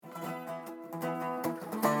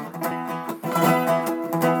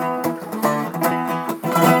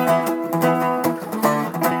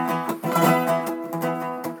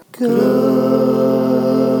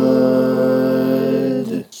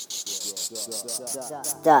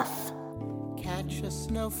Stuff. Catch a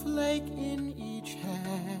snowflake in each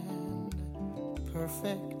hand.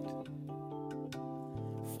 Perfect.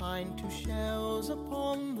 Find two shells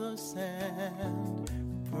upon the sand.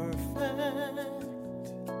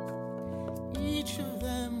 Perfect. Each of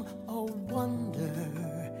them a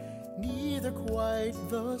wonder, neither quite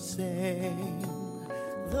the same,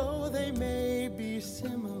 though they may be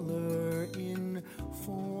similar in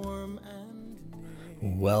form and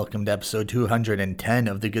name. Welcome to episode 210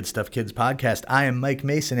 of the Good Stuff Kids podcast. I am Mike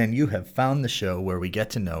Mason, and you have found the show where we get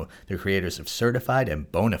to know the creators of certified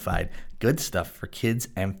and bona fide good stuff for kids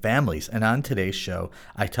and families. And on today's show,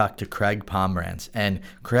 I talked to Craig Pomranz, and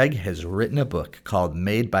Craig has written a book called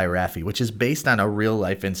Made by Raffi, which is based on a real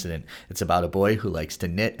life incident. It's about a boy who likes to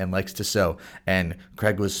knit and likes to sew. And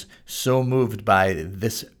Craig was so moved by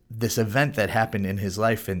this event that happened in his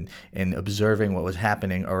life and observing what was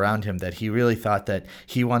happening around him that he really thought that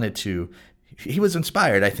he was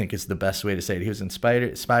inspired, I think is the best way to say it. He was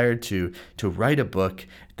inspired to write a book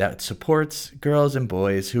that supports girls and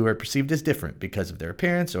boys who are perceived as different because of their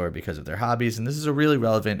appearance or because of their hobbies. And this is a really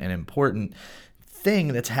relevant and important thing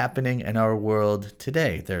that's happening in our world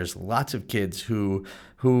today. There's lots of kids who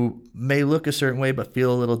may look a certain way but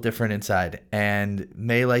feel a little different inside and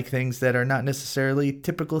may like things that are not necessarily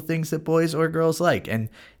typical things that boys or girls like. And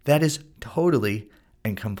that is totally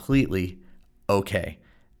and completely okay.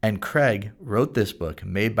 And Craig wrote this book,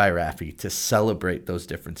 Made by Raffi, to celebrate those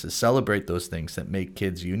differences, celebrate those things that make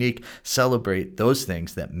kids unique, celebrate those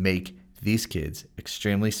things that make these kids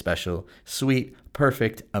extremely special, sweet,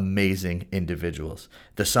 perfect, amazing individuals.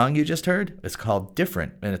 The song you just heard is called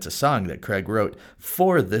Different, and it's a song that Craig wrote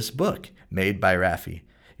for this book, Made by Raffi.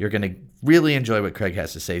 You're going to really enjoy what Craig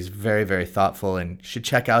has to say. He's very, very thoughtful and should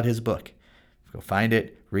check out his book. Go find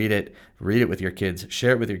it, read it with your kids,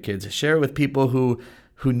 share it with your kids, share it with people who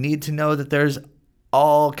need to know that there's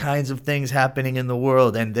all kinds of things happening in the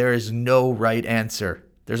world and there is no right answer.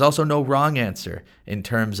 There's also no wrong answer in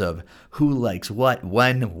terms of who likes what,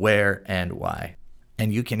 when, where, and why.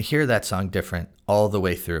 And you can hear that song Different all the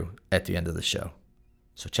way through at the end of the show.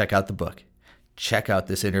 So check out the book. Check out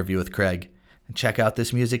this interview with Craig. And check out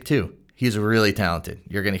this music too. He's really talented.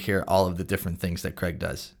 You're going to hear all of the different things that Craig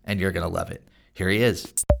does, and you're going to love it. Here he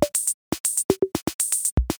is.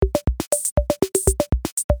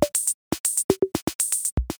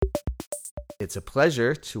 It's a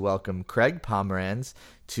pleasure to welcome Craig Pomranz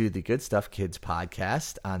to the Good Stuff Kids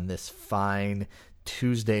podcast on this fine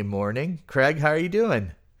Tuesday morning. Craig, how are you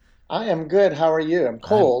doing? I am good. How are you? I'm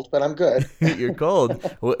cold, but I'm good. You're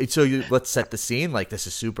cold. Well, so let's set the scene. Like, this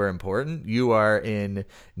is super important. You are in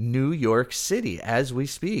New York City as we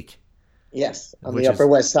speak. Yes, on the Upper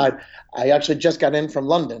West Side. I actually just got in from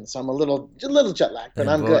London, so I'm a little jet lagged, but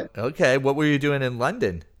I'm good. Okay. What were you doing in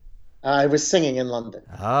London? I was singing in London.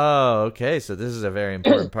 Oh, okay. So this is a very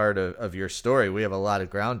important part of your story. We have a lot of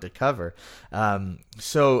ground to cover.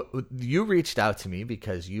 So you reached out to me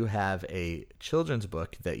because you have a children's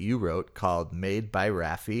book that you wrote called Made by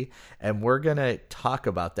Raffi, and we're going to talk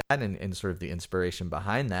about that and sort of the inspiration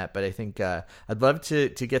behind that. But I think I'd love to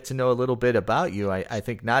get to know a little bit about you. I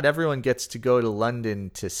think not everyone gets to go to London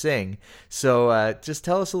to sing. So just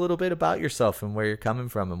tell us a little bit about yourself and where you're coming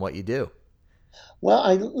from and what you do. Well,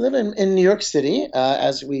 I live in New York City, I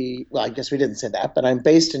guess we didn't say that, but I'm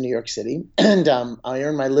based in New York City, and I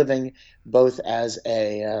earn my living both as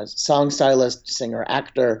a song stylist, singer,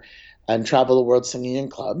 actor, and travel the world singing in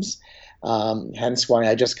clubs, hence why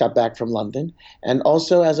I just got back from London, and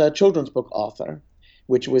also as a children's book author,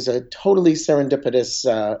 which was a totally serendipitous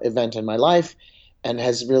event in my life and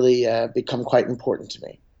has really become quite important to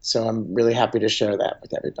me. So I'm really happy to share that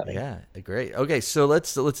with everybody. Yeah, great. Okay, so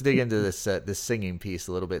let's dig into this singing piece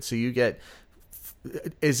a little bit. So you get,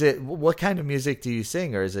 what kind of music do you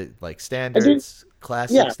sing, or is it like standards,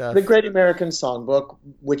 classic stuff? The Great American Songbook,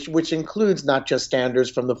 which includes not just standards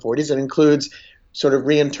from the 40s, it includes sort of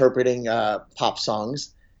reinterpreting pop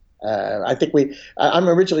songs. I'm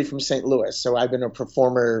originally from St. Louis, so I've been a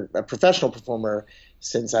professional performer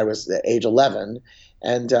since I was age 11.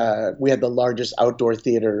 And we had the largest outdoor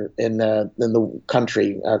theater in the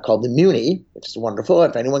country called the Muni, which is wonderful.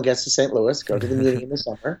 If anyone gets to St. Louis, go to the Muni in the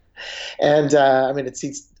summer. And it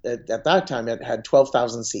seats at that time it had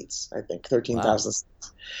 12,000 seats, I think 13,000 Wow. seats.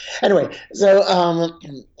 Anyway, so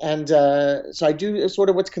I do sort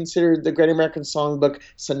of what's considered the Great American Songbook,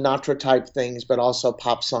 Sinatra type things, but also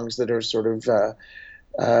pop songs that are sort of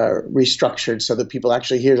restructured so that people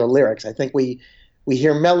actually hear the lyrics. I think we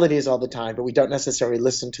hear melodies all the time, but we don't necessarily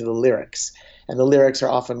listen to the lyrics, and the lyrics are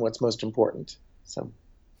often what's most important. So,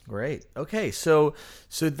 great. Okay, so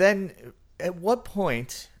then, at what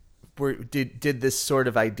point did this sort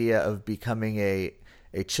of idea of becoming a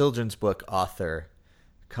children's book author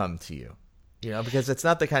come to you? Because it's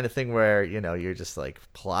not the kind of thing where, you're just like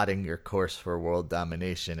plotting your course for world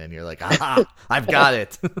domination and you're like, aha, I've got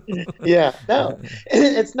it. Yeah, no,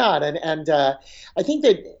 it's not. And I think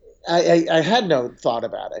that I had no thought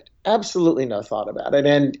about it, absolutely no thought about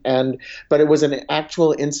it. But it was an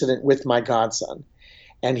actual incident with my godson.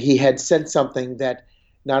 And he had said something that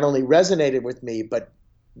not only resonated with me,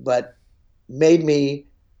 but made me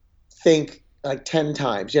think like 10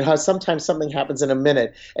 times. You know how sometimes something happens in a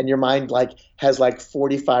minute and your mind like has like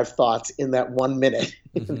 45 thoughts in that 1 minute.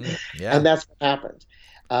 Mm-hmm. Yeah. And that's what happened.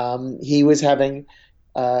 He was having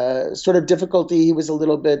sort of difficulty. He was a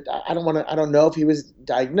little bit, I don't know if he was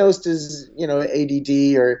diagnosed as, ADD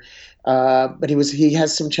or, but he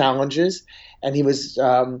has some challenges, and he was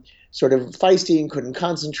sort of feisty and couldn't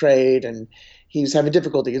concentrate, and he was having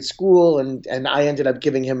difficulty at school. And I ended up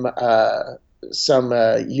giving him some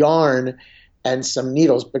yarn and some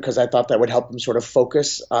needles because I thought that would help him sort of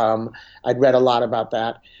focus. I'd read a lot about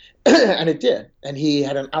that. And it did. And he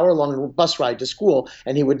had an hour-long bus ride to school,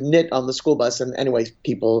 and he would knit on the school bus. And anyway,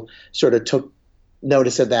 people sort of took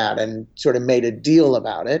notice of that and sort of made a deal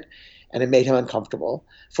about it. And it made him uncomfortable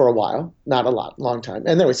for a while, not a long time.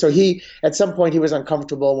 And anyway, so at some point he was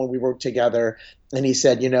uncomfortable when we worked together. And he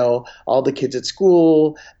said, all the kids at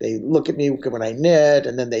school, they look at me when I knit,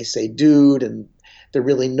 and then they say, dude, and they're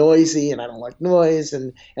really noisy, and I don't like noise.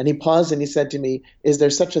 And he paused and he said to me, is there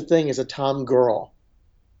such a thing as a tom girl?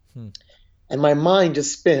 And my mind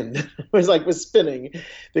just spinned. It was spinning,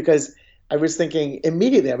 because I was thinking,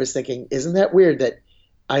 isn't that weird that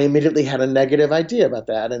I immediately had a negative idea about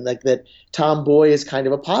that, and like that tomboy is kind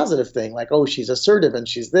of a positive thing, like, oh, she's assertive and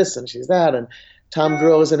she's this and she's that, and tom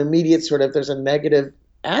girl is an immediate sort of, there's a negative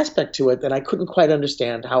aspect to it that I couldn't quite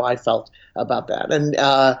understand how I felt about that.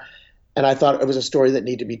 And I thought it was a story that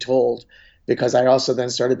needed to be told, because I also then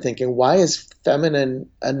started thinking, why is feminine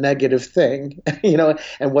a negative thing?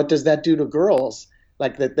 And what does that do to girls?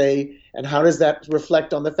 Like that and how does that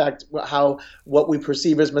reflect on the fact what we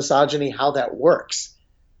perceive as misogyny, how that works?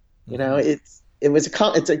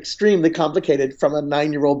 It's extremely complicated from a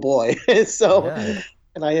 9-year-old boy. So, yeah.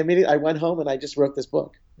 And I went home and I just wrote this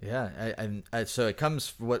book. Yeah. So it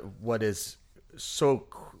comes, what is so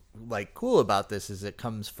like cool about this is it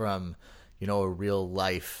comes from, a real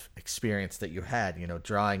life experience that you had,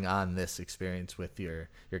 drawing on this experience with your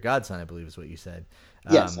godson, I believe is what you said.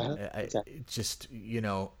 Yes. Exactly. Just,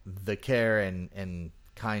 the care and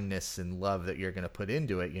kindness and love that you're going to put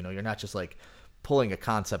into it. You're not just like pulling a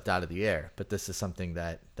concept out of the air, but this is something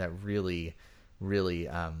that really, really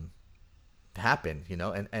happened,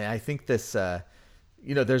 and I think this,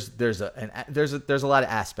 there's a lot of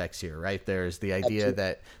aspects here, right? There's the idea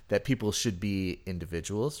Absolutely. that people should be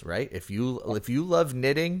individuals, right? If you love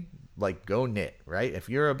knitting, like, go knit, right? If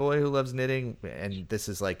you're a boy who loves knitting, and this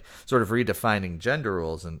is like sort of redefining gender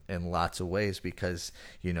roles in lots of ways, because,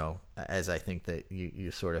 as I think that you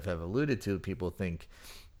sort of have alluded to, people think,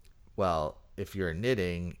 well, if you're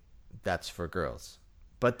knitting, that's for girls,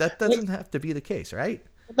 but that doesn't have to be the case, right?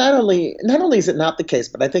 Not only is it not the case,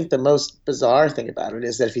 but I think the most bizarre thing about it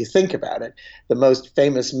is that if you think about it, the most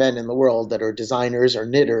famous men in the world that are designers or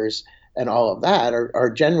knitters and all of that are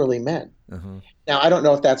generally men. Mm-hmm. Now, I don't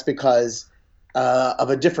know if that's because of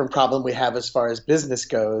a different problem we have as far as business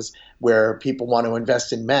goes, where people want to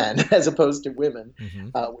invest in men as opposed to women,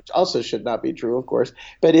 mm-hmm. Which also should not be true, of course.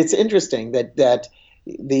 But it's interesting that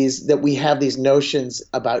we have these notions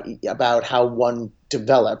about how one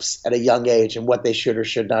develops at a young age and what they should or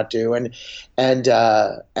should not do, and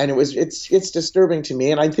it's disturbing to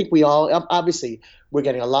me. And I think we all, obviously we're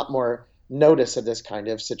getting a lot more notice of this kind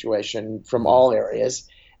of situation from all areas,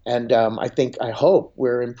 and I hope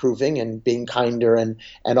we're improving and being kinder and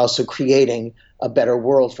also creating a better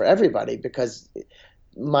world for everybody, because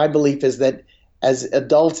my belief is that as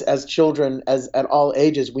adults, as children, as at all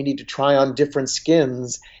ages, we need to try on different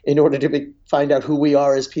skins in order to find out who we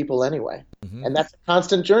are as people anyway. Mm-hmm. And that's a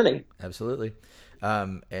constant journey. Absolutely.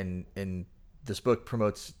 And this book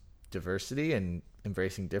promotes diversity and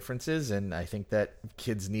embracing differences. And I think that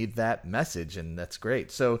kids need that message, and that's great.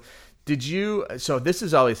 So this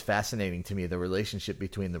is always fascinating to me, the relationship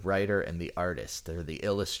between the writer and the artist, or the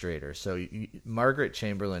illustrator. So Margaret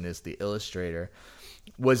Chamberlain is the illustrator.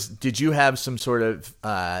 Did you have some sort of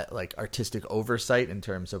like artistic oversight in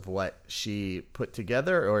terms of what she put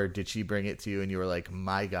together, or did she bring it to you and you were like,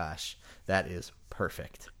 my gosh, that is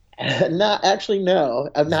perfect? Not actually, no,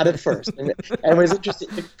 not at first. And it was interesting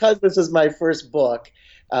because this is my first book.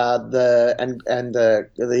 The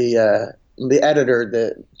the editor,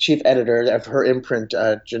 the chief editor of her imprint,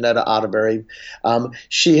 Janetta Otterbury,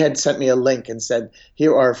 she had sent me a link and said,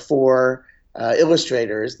 here are four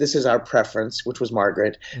illustrators. This is our preference, which was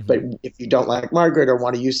Margaret. Mm-hmm. But if you don't like Margaret or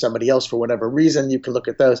want to use somebody else for whatever reason, you can look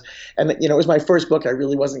at those. And, it was my first book. I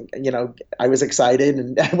really wasn't, I was excited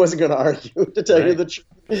and I wasn't going to argue, to tell you the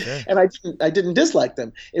truth. Sure. And I didn't dislike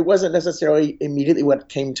them. It wasn't necessarily immediately what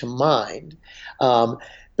came to mind.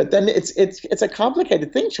 But then it's a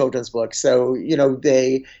complicated thing, children's books. So,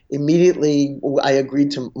 they immediately, I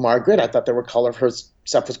agreed to Margaret. I thought her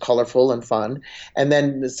stuff was colorful and fun. And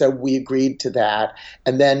then, so we agreed to that.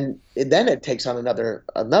 And then it takes on another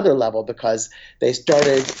level, because it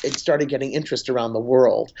started getting interest around the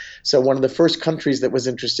world. So one of the first countries that was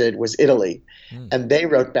interested was Italy. And they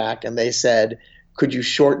wrote back and they said, could you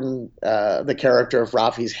shorten the character of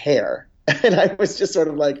Rafi's hair? And I was just sort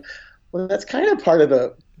of like, well, that's kind of part of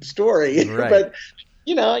the story. Right. But,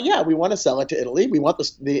 we want to sell it to Italy. We want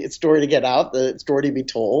the story to get out, the story to be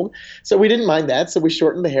told. So we didn't mind that. So we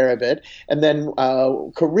shortened the hair a bit. And then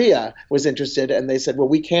Korea was interested, and they said, well,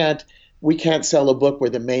 we can't sell a book where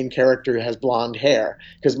the main character has blonde hair,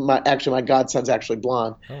 because my godson's actually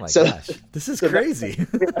blonde. Oh my gosh, this is crazy.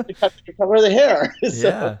 We have to cover the hair.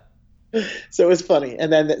 Yeah. So it was funny.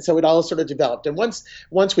 And then, so it all sort of developed. And once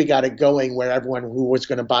we got it going, where everyone who was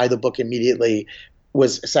going to buy the book immediately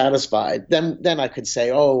was satisfied, then I could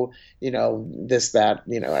say, oh, this, that,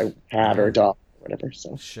 I had or dog or whatever.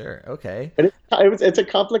 So sure. Okay. But it's a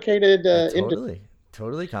complicated,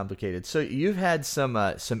 totally complicated. So you've had some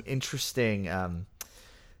interesting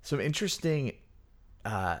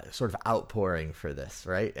sort of outpouring for this,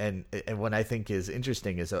 right? And what I think is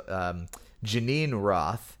interesting is Janine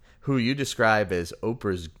Roth, who you describe as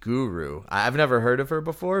Oprah's guru. I've never heard of her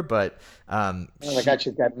before, but oh my God,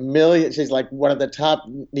 she's got millions. She's like one of the top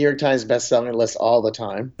New York Times bestselling lists all the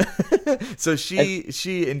time. So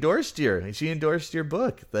she endorsed your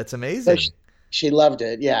book. That's amazing. So she loved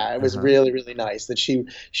it. Yeah, it was really, really nice that she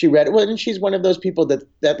read it. Well, and she's one of those people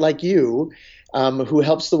that like you, who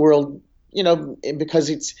helps the world.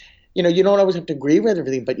 Because it's. You don't always have to agree with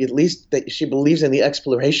everything, but at least that she believes in the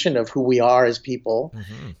exploration of who we are as people.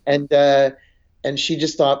 Mm-hmm. And she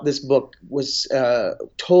just thought this book was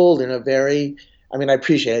told in a very, I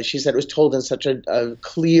appreciate it. She said it was told in such a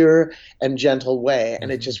clear and gentle way. And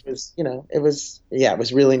it just was, it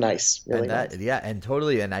was really nice. Really nice. Yeah, and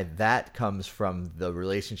totally. And that comes from the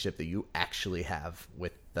relationship that you actually have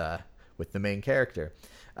with the main character.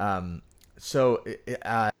 So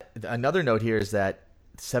another note here is that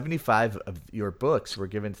 75 of your books were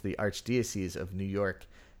given to the Archdiocese of New York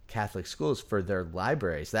Catholic schools for their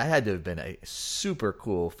libraries. That had to have been a super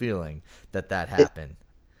cool feeling that happened.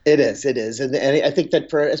 It is. And I think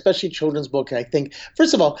that for especially children's book,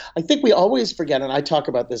 first of all, I think we always forget, and I talk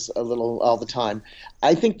about this a little all the time,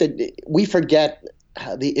 I think that we forget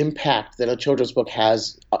the impact that a children's book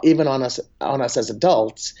has even on us as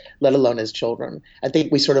adults, let alone as children. I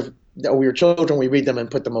think we were children, we read them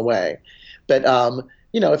and put them away. But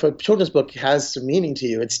if a children's book has some meaning to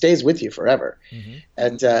you, it stays with you forever. Mm-hmm.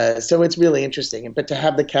 And so it's really interesting. But to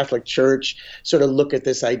have the Catholic Church sort of look at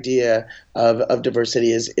this idea of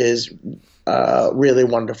diversity is really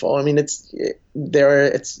wonderful. Listen,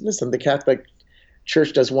 the Catholic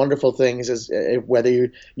Church does wonderful things,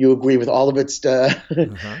 whether you agree with all of its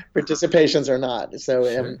participations or not. So,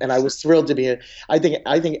 sure. And I was thrilled to be. I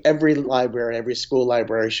think every library, every school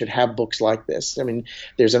library should have books like this.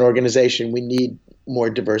 There's an organization. We need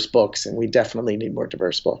more diverse books, and we definitely need more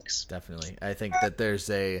diverse books. Definitely, I think that there's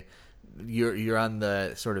you're on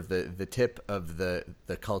the sort of the tip of the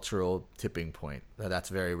cultural tipping point. That's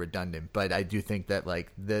very redundant, but I do think that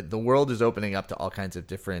the world is opening up to all kinds of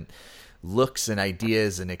different looks and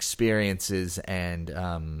ideas and experiences, and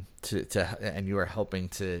and you are helping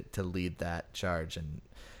to lead that charge. And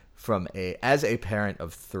as a parent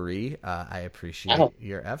of 3, I appreciate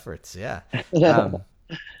your efforts. Yeah.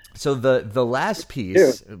 So the last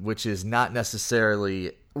piece, which is not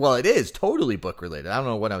necessarily, well, it is totally book related. I don't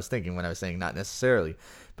know what I was thinking when I was saying not necessarily,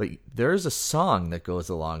 but there's a song that goes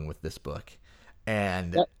along with this book,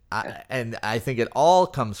 and I think it all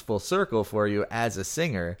comes full circle for you as a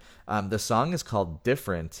singer. The song is called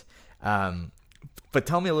Different. But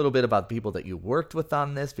tell me a little bit about the people that you worked with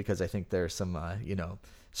on this, because I think there's some,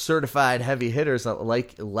 certified heavy hitters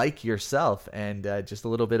like yourself, and just a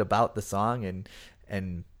little bit about the song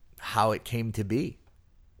and how it came to be.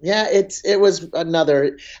 Yeah, it was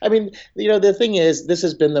another. The thing is, this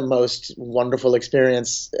has been the most wonderful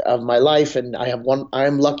experience of my life, and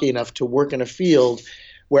I'm lucky enough to work in a field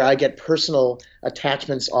where I get personal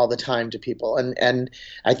attachments all the time to people. And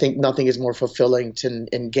I think nothing is more fulfilling to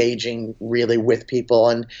engaging really with people,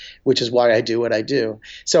 and which is why I do what I do.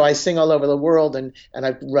 So I sing all over the world, and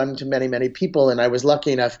I've run to many, many people, and I was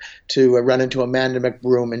lucky enough to run into Amanda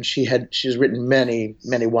McBroom, and she's written many,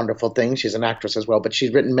 many wonderful things. She's an actress as well, but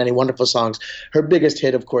she's written many wonderful songs. Her biggest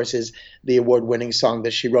hit, of course, is the award-winning song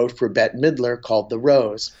that she wrote for Bette Midler called "The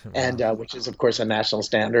Rose," and which is, of course, a national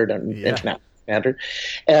standard and international standard.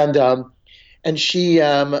 And she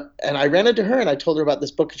and I ran into her and I told her about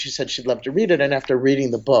this book, and she said she'd love to read it. And after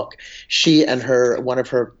reading the book, she and one of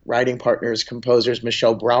her writing partners, composers,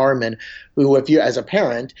 Michelle Browerman, who, if you, as a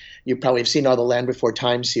parent, you probably have seen all the Land Before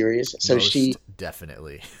Time series. So Most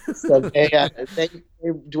definitely. So they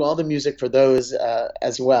do all the music for those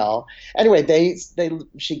as well. Anyway,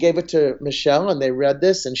 she gave it to Michelle, and they read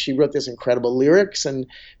this, and she wrote this incredible lyrics, and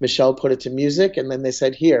Michelle put it to music, and then they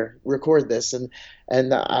said, "Here, record this," and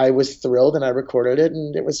I was thrilled, and I recorded it,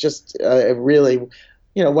 and it was just really,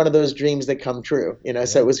 one of those dreams that come true.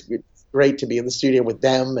 So it was great to be in the studio with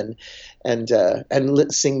them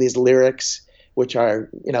and sing these lyrics, which are,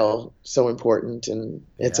 so important. And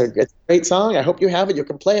it's a great song. I hope you have it. You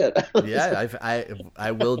can play it. Yeah,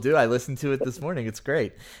 I will do. I listened to it this morning. It's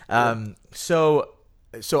great. So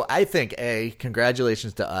I think,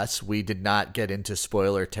 congratulations to us. We did not get into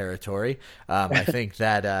spoiler territory. I think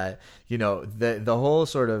that, the whole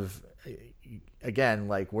sort of, again,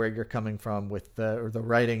 like where you're coming from with the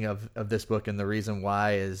writing of this book and the reason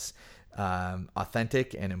why is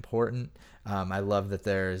authentic and important. I love that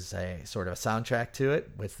there's a sort of a soundtrack to it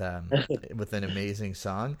with an amazing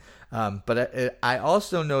song. But I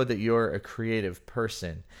also know that you're a creative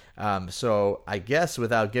person. So I guess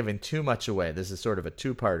without giving too much away, this is sort of a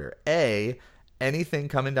two-parter. A, anything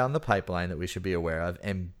coming down the pipeline that we should be aware of?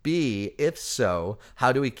 And B, if so,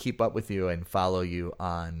 how do we keep up with you and follow you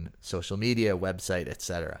on social media, website,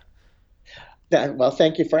 etc.? Well,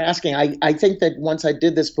 thank you for asking. I think that once I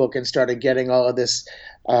did this book and started getting all of this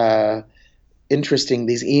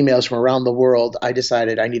these emails from around the world, I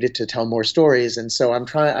decided I needed to tell more stories. And so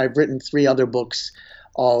I've written 3 other books,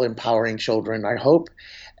 all empowering children, I hope.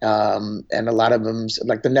 And a lot of them,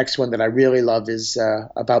 like the next one that I really love is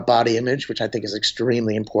about body image, which I think is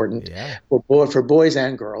extremely important for boys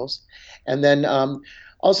and girls. And then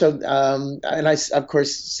also, and I, of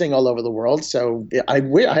course, sing all over the world. So I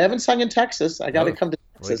haven't sung in Texas. I got to come to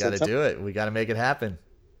Texas. We got to do it. We got to make it happen.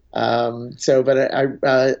 Anyway,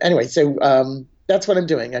 that's what I'm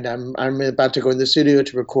doing. And I'm about to go in the studio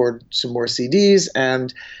to record some more CDs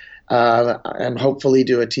and hopefully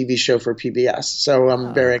do a TV show for PBS. So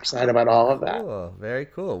I'm very excited about all of that. Cool. Very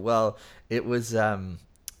cool. Well, it was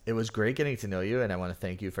great getting to know you, and I want to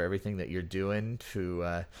thank you for everything that you're doing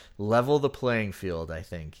to level the playing field. I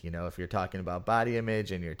think, if you're talking about body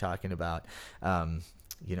image and you're talking about,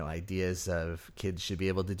 ideas of kids should be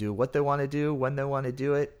able to do what they want to do, when they want to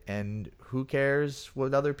do it, and who cares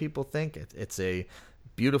what other people think. It's a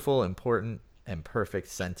beautiful, important, and perfect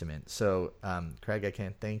sentiment. So, Craig, I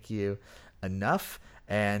can't thank you enough.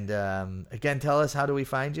 And again, tell us, how do we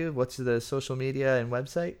find you? What's the social media and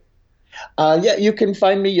website? You can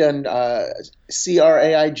find me on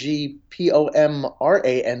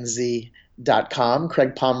CraigPomranz.com,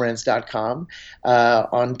 CraigPomranz.com.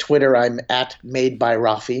 On Twitter, I'm at Made by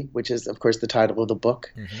Rafi, which is, of course, the title of the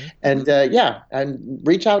book. Mm-hmm. And and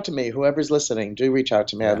reach out to me. Whoever's listening, do reach out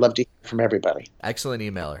to me. I'd love to hear from everybody. Excellent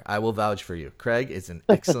emailer. I will vouch for you. Craig is an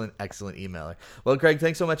excellent, excellent emailer. Well, Craig,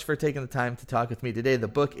 thanks so much for taking the time to talk with me today. The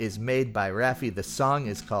book is Made by Rafi. The song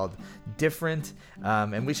is called Different.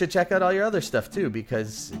 And we should check out all your other stuff, too,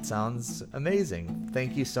 because it sounds amazing.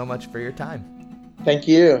 Thank you so much for your time. Thank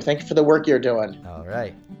you. Thank you for the work you're doing. All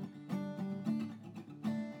right.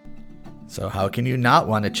 So how can you not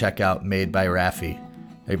want to check out Made by Rafi?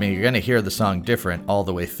 I mean, you're going to hear the song Different all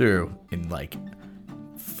the way through in like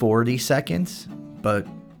 40 seconds, but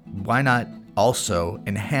why not also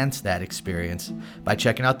enhance that experience by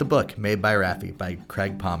checking out the book Made by Rafi by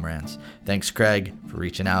Craig Pomranz. Thanks, Craig, for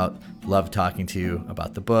reaching out. Love talking to you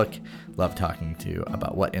about the book. Love talking to you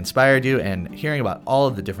about what inspired you and hearing about all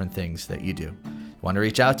of the different things that you do. Want to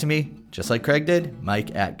reach out to me, just like Craig did?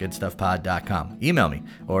 Mike@goodstuffpod.com. Email me,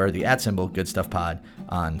 or the @goodstuffpod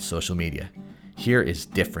on social media. Here is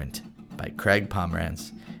Different by Craig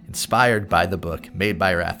Pomranz, inspired by the book Made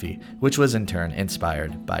by Rafi, which was in turn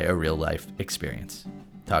inspired by a real-life experience.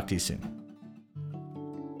 Talk to you soon.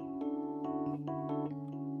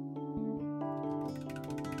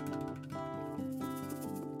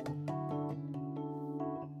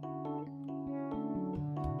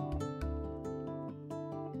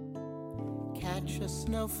 catch a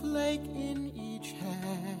snowflake in each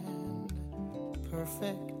hand.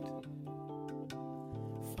 Perfect.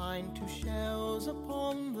 Find two shells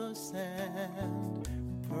upon the sand.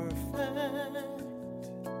 Perfect.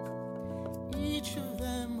 Each of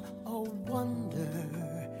them a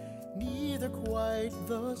wonder, neither quite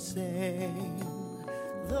the same,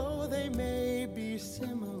 though they may be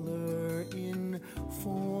similar in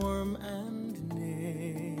form and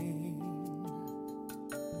name.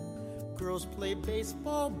 Girls play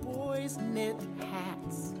baseball, boys knit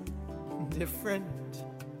hats. Different.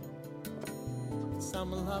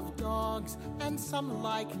 Some love dogs and some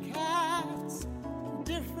like cats.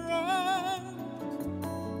 Different.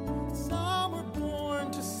 Some were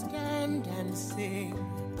born to stand and sing.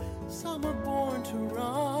 Some are born to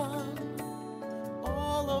run.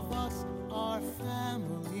 All of us are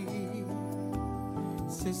family.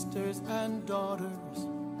 Sisters and daughters,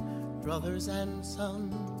 brothers and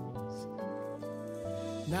sons.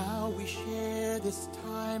 Now we share this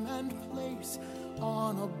time and place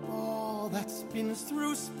on a ball that spins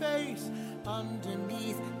through space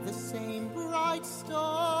underneath the same bright star.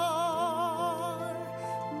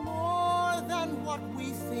 More than what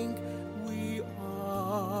we think we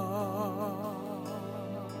are.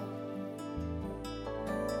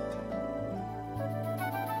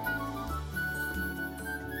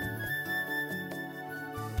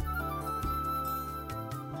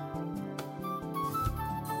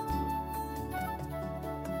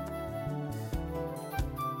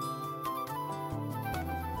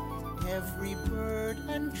 Every bird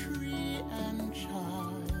and tree and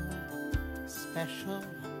child special,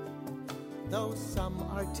 though some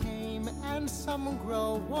are tame and some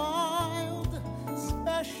grow wild.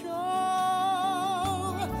 Special,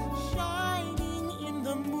 shining in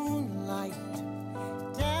the moonlight,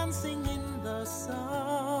 dancing in the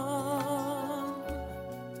sun.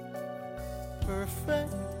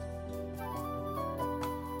 Perfect,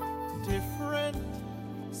 different,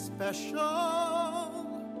 special.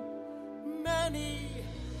 Many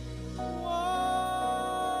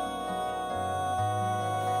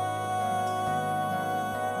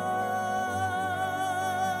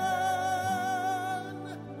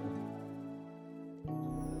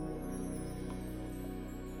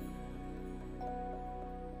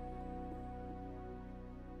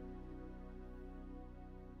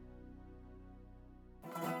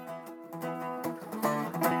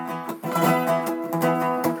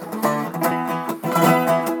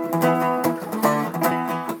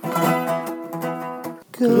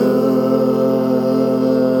Good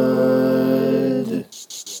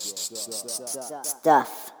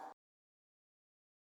stuff.